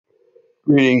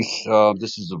Greetings.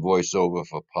 This is the voiceover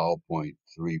for PowerPoint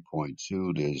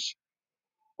 3.2. There's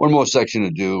one more section to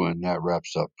do, and that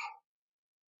wraps up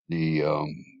the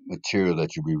material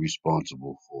that you'll be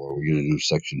responsible for. We're going to do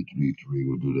section 3.3.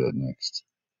 We'll do that next.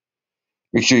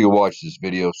 Make sure you watch this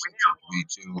video,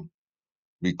 section 3.2.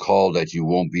 Recall that you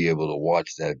won't be able to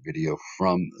watch that video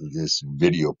from this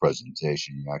video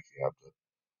presentation. You actually have to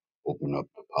open up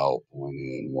the PowerPoint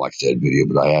and watch that video,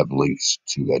 but I have links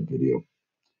to that video.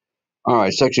 All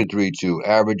right, section 3.2,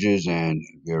 averages and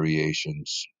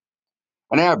variations.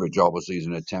 An average, obviously, is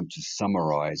an attempt to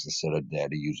summarize a set of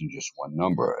data using just one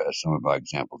number. As some of our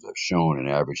examples have shown, an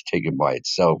average taken by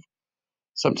itself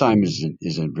sometimes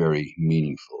isn't very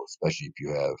meaningful, especially if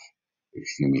you have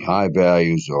extremely high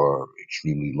values or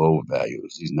extremely low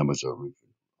values. These numbers are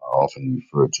often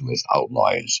referred to as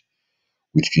outliers,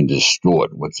 which can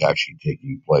distort what's actually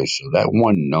taking place. So that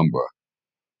one number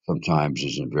sometimes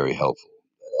isn't very helpful,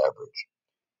 that average.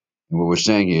 And what we're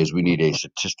saying here is we need a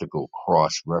statistical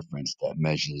cross-reference that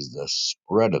measures the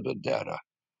spread of the data.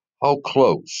 How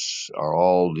close are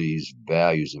all these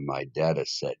values in my data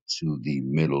set to the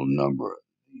middle number,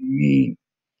 the mean?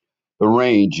 The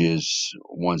range is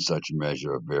one such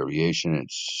measure of variation.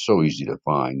 It's so easy to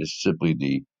find. It's simply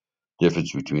the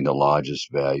difference between the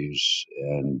largest values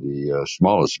and the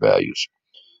smallest values.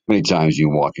 Many times you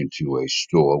walk into a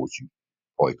store, which you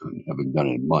probably haven't done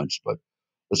in months, but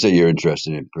let's say you're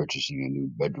interested in purchasing a new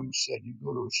bedroom set. You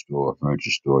go to a store, a furniture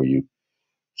store, you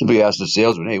simply ask the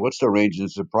salesman, hey, what's the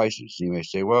ranges of prices? You may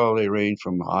say, well, they range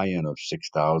from a high end of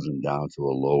 6,000 down to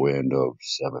a low end of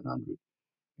 700.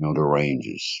 The range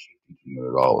is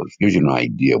 $1,500. Gives you an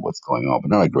idea of what's going on,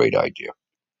 but not a great idea.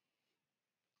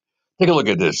 Take a look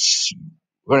at this.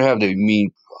 We're going to have the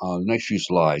mean, the next few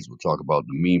slides, we'll talk about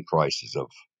the mean prices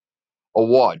of a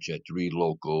watch at three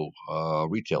local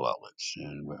retail outlets.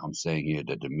 And I'm saying here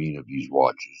that the mean of these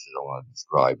watches that I want to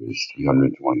describe is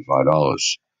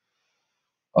 $325.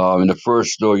 In the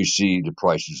first store, you see the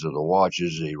prices of the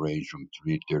watches. They range from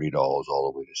 $330 all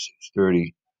the way to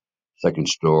 $630. Second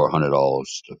store,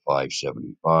 $100 to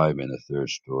 $575, and the third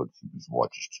store, the cheapest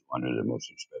watch is $200. The most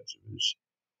expensive is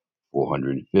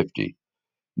 $450.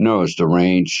 Notice the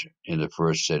range in the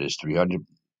first set is 300,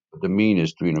 but the mean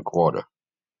is 3 1/4.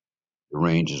 The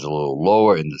range is a little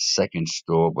lower in the second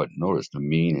store, but notice the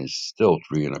mean is still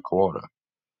 3 1/4.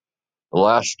 The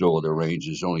last store, the range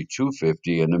is only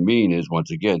 250, and the mean is once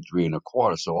again 3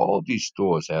 1/4. So all of these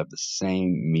stores have the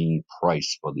same mean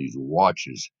price for these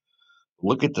watches.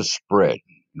 Look at the spread,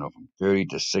 from 30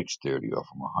 to 630, or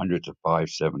from 100 to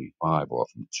 575, or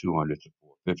from 200 to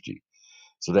 450.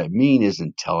 So that mean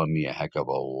isn't telling me a heck of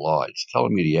a lot. It's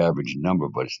telling me the average number,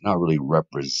 but it's not really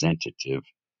representative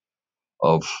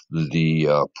of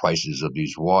the prices of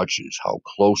these watches, how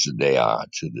close they are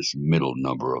to this middle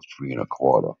number of 3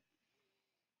 1/4.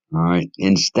 All right.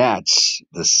 In stats,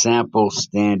 the sample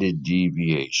standard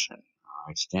deviation. All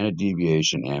right. Standard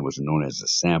deviation and what's known as the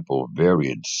sample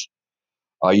variance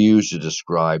are used to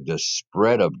describe the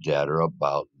spread of data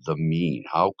about the mean.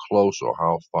 How close or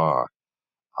how far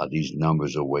are these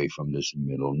numbers away from this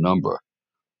middle number?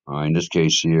 In this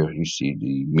case here, you see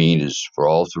the mean is for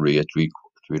all three at 3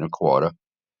 1/4.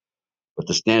 But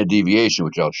the standard deviation,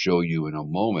 which I'll show you in a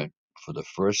moment, for the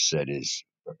first set is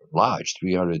large,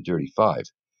 335.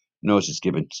 Notice it's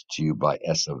given to you by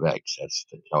S of X. That's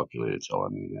the calculator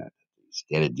telling me that the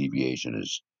standard deviation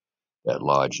is that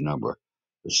large number.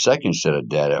 The second set of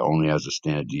data only has a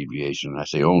standard deviation, and I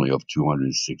say only, of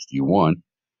 261,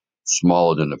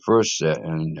 smaller than the first set,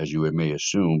 and as you may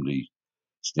assume, the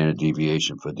standard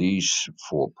deviation for these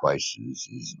four prices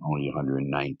is only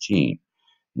 119.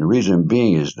 And the reason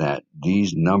being is that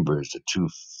these numbers, the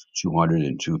 200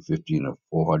 and 250 and the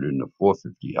 400 and the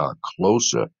 450, are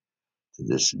closer to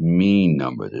this mean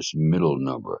number, this middle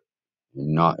number,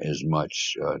 and not as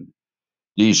much.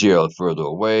 These here are further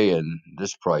away, and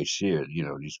this price here,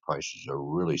 these prices are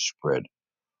really spread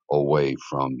away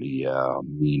from the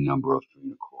mean number of 3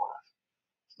 1/4.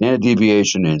 Standard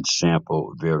deviation and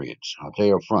sample variance. I'll tell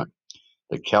you up front,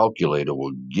 the calculator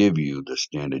will give you the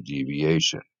standard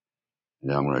deviation,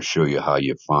 and I'm going to show you how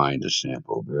you find the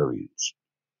sample variance.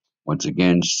 Once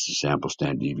again, sample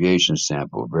standard deviation,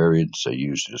 sample variance are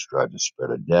used to describe the spread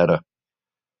of data.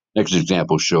 Next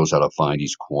example shows how to find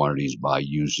these quantities by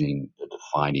using the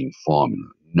defining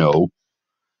formula. No,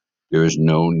 there is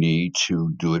no need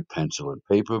to do it pencil and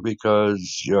paper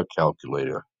because your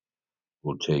calculator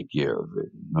will take care of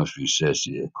it. Most of you says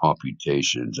the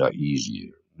computations are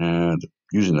easier.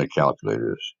 Using the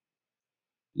calculator is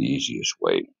the easiest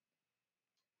way.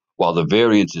 While the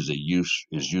variance is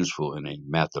useful in a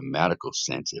mathematical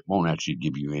sense, it won't actually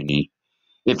give you any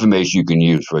Information you can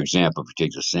use, for example, if you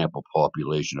take the sample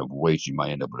population of weights, you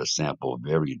might end up with a sample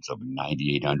variance of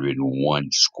 9,801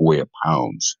 square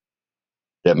pounds.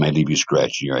 That may leave you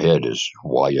scratching your head as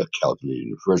why you're calculating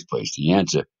in the first place. The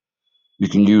answer, you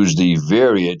can use the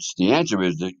variance. The answer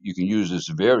is that you can use this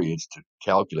variance to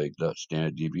calculate the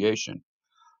standard deviation,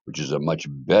 which is a much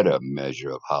better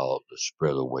measure of how the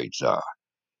spread of weights are.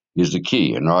 Here's the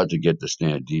key. In order to get the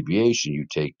standard deviation, you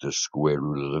take the square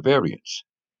root of the variance.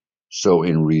 So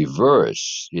in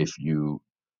reverse, if you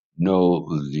know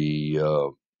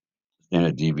the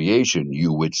standard deviation,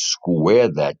 you would square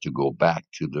that to go back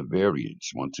to the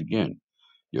variance. Once again,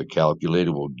 your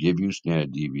calculator will give you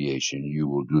standard deviation. You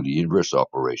will do the inverse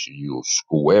operation. You will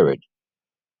square it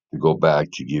to go back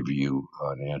to give you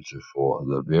an answer for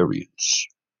the variance.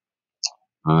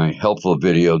 All right, helpful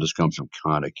video. This comes from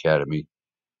Khan Academy.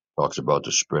 Talks about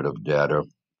the spread of data,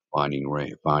 finding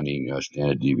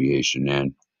standard deviation,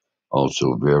 and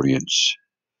also variance.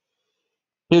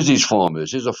 Here's these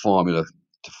formulas. Here's a formula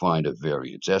to find a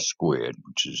variance. S squared,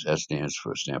 which is S stands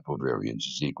for sample variance,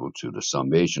 is equal to the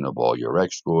summation of all your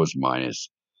X scores minus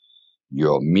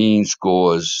your mean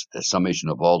scores, the summation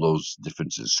of all those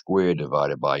differences squared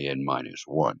divided by n minus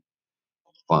 1.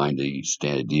 Find the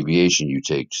standard deviation. You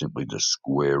take simply the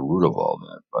square root of all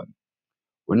that. But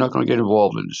we're not going to get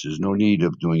involved in this. There's no need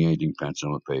of doing anything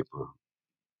pencil and paper.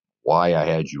 Why I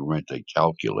had you rent a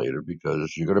calculator,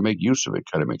 because you're going to make use of it.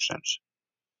 Kind of makes sense.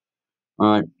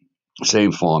 All right,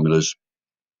 same formulas.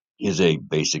 Here's a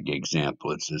basic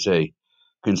example. It says, hey,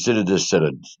 consider this set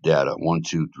of data, 1,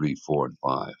 2, 3, 4, and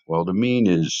 5. Well, the mean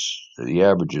is, the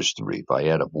average is 3. If I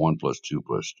add up 1 plus 2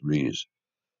 plus 3 is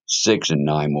 6, and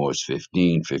 9 more is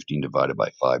 15. 15 divided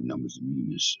by 5 numbers, the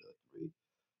mean is 3.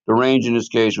 The range in this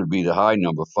case would be the high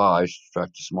number, 5,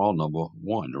 subtract the small number,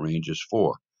 1. The range is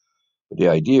 4. But the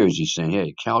idea is he's saying,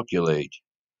 hey, calculate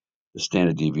the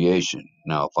standard deviation.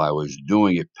 Now, if I was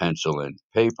doing it pencil and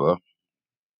paper, I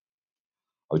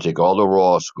would take all the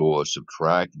raw scores,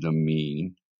 subtract the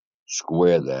mean,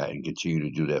 square that, and continue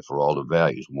to do that for all the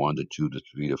values, 1 to 2 to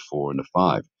 3 to 4 and to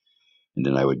 5. And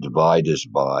then I would divide this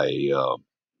by the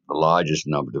largest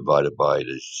number divided by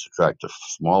the subtract the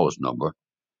smallest number,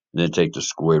 and then take the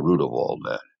square root of all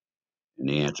that. And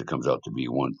the answer comes out to be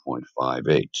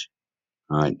 1.58.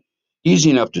 All right.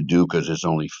 Easy enough to do because there's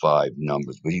only 5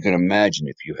 numbers. But you can imagine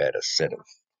if you had a set of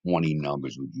 20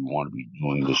 numbers, would you want to be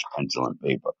doing this pencil and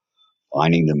paper?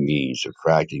 Finding the mean,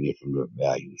 subtracting it from the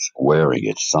value, squaring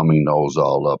it, summing those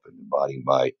all up, and dividing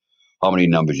by how many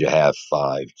numbers you have,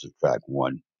 5, subtract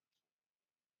 1,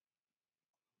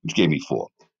 which gave me 4.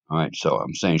 All right, so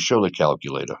I'm saying show the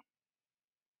calculator.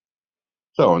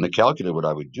 So on the calculator, what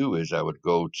I would do is I would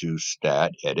go to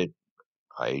Stat, Edit.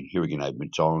 Here again, I've been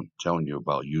telling you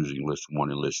about using List 1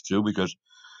 and List 2 because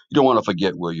you don't want to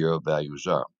forget where your values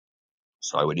are.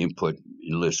 So I would input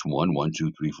in List 1, 1,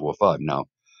 2, 3, 4, 5. Now,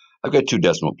 I've got 2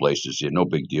 decimal places here, no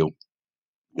big deal,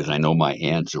 because I know my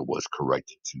answer was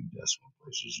correct at 2 decimal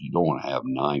places. You don't want to have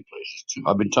 9 places.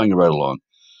 I've been telling you right along,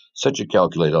 set your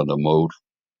calculator on the mode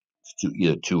to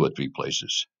either 2 or 3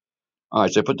 places. All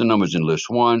right, so I put the numbers in List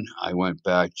 1. I went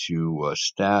back to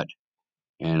Stat,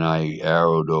 and I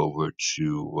arrowed over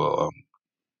to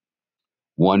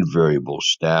one variable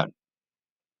Stat.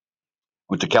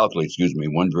 With the calculator, excuse me,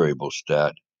 one variable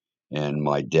Stat, and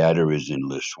my data is in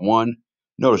List 1.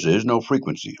 Notice there's no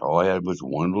frequency. All I had was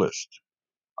one list.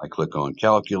 I click on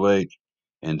Calculate,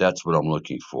 and that's what I'm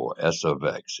looking for, S of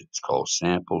X. It's called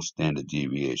Sample Standard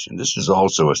Deviation. This is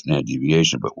also a standard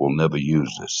deviation, but we'll never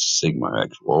use this sigma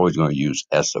X. We're always going to use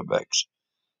S of X,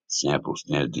 Sample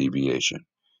Standard Deviation.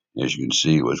 As you can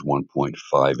see, it was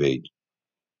 1.58,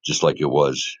 just like it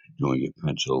was doing it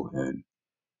pencil and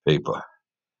paper.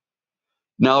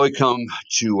 Now we come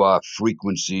to our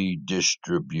frequency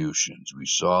distributions. We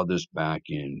saw this back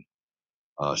in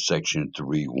section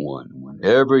 3.1.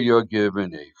 Whenever you're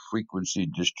given a frequency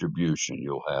distribution,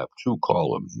 you'll have 2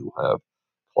 columns. You'll have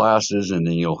classes, and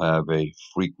then you'll have a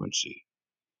frequency.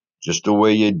 Just the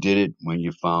way you did it when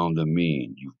you found the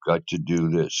mean. You've got to do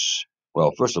this.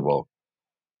 Well, first of all,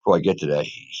 before I get to that,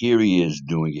 here he is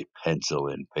doing it pencil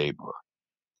and paper.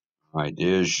 All right,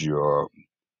 there's your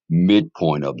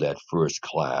midpoint of that first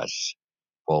class,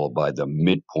 followed by the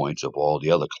midpoints of all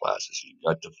the other classes. You've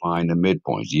got to find the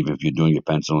midpoints, even if you're doing it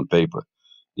pencil and paper.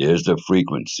 There's the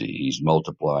frequency. He's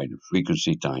multiplying the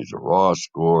frequency times the raw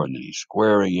score, and then he's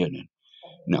squaring it. And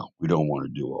no, we don't want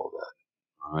to do all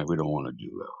that. All right, we don't want to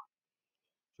do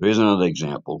that. So here's another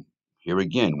example. Here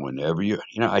again, whenever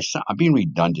I'm being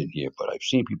redundant here, but I've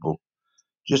seen people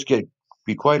just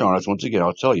be quite honest. Once again,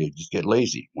 I'll tell you, just get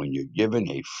lazy. When you're given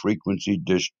a frequency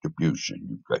distribution,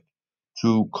 you've got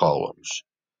 2 columns.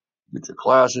 future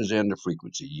classes, and the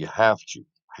frequency. You have to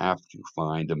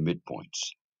find the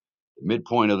midpoints. The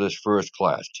midpoint of this first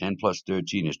class, 10 plus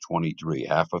 13 is 23.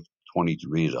 Half of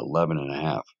 23 is 11 and a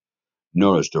half.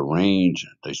 Notice the range,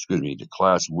 the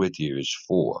class width here is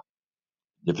 4.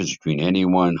 The difference between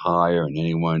anyone higher and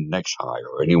anyone next higher,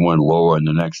 or anyone lower and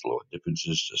the next lower. The difference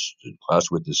is the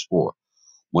class width is 4.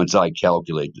 Once I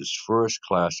calculate this first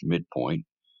class midpoint,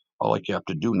 all I have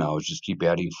to do now is just keep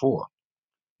adding 4.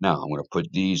 Now I'm going to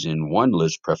put these in one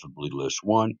list, preferably list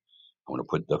 1. I'm going to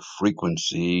put the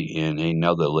frequency in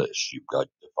another list. You've got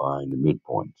to find the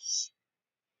midpoints.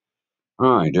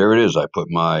 All right, there it is. I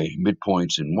put my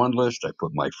midpoints in one list. I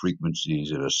put my frequencies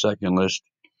in a second list.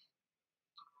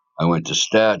 I went to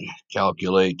stat,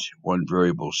 calculate, one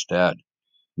variable stat.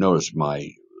 Notice my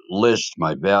list,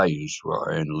 my values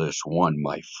are in list 1.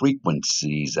 My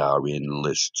frequencies are in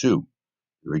list 2.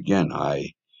 Here again,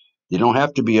 they don't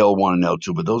have to be L1 and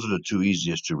L2, but those are the two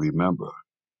easiest to remember.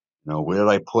 Where did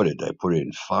I put it? I put it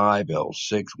in 5,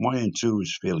 L6. 1 and 2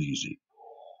 is fairly easy.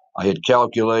 I hit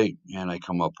calculate, and I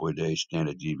come up with a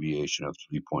standard deviation of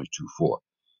 3.24.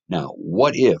 Now,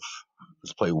 what if?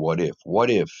 Let's play what if. What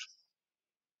if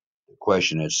the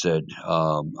question had said,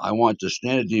 I want the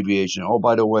standard deviation. Oh,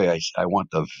 by the way, I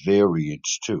want the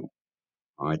variance too.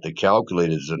 All right, the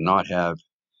calculator does not have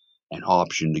an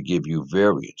option to give you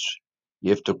variance.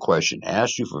 If the question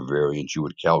asked you for variance, you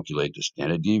would calculate the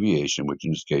standard deviation, which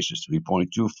in this case is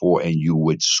 3.24, and you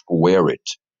would square it.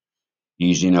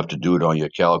 Easy enough to do it on your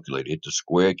calculator. Hit the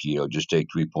square key, or just take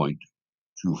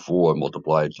 3.24,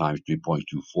 multiply it times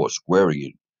 3.24. Squaring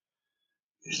it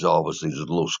is obviously there's a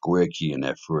little square key in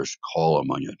that first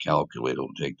column on your calculator. Will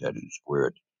take that and square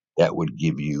it. That would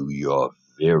give you your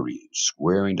variance.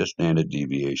 Squaring the standard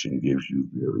deviation gives you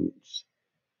variance.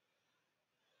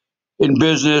 In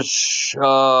business,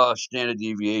 standard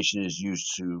deviation is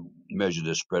used to measure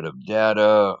the spread of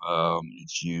data.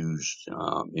 It's used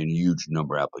in huge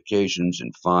number of applications.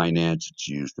 In finance, it's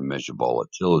used to measure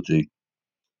volatility.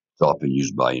 It's often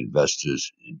used by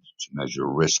investors to measure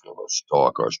risk of a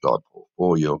stock or stock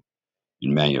portfolio.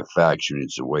 In manufacturing,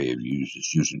 it's a way of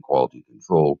it's used in quality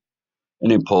control.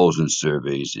 And in polls and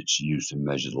surveys, it's used to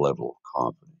measure the level of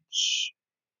confidence.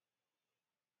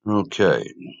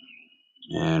 Okay.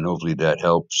 And hopefully that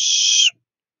helps.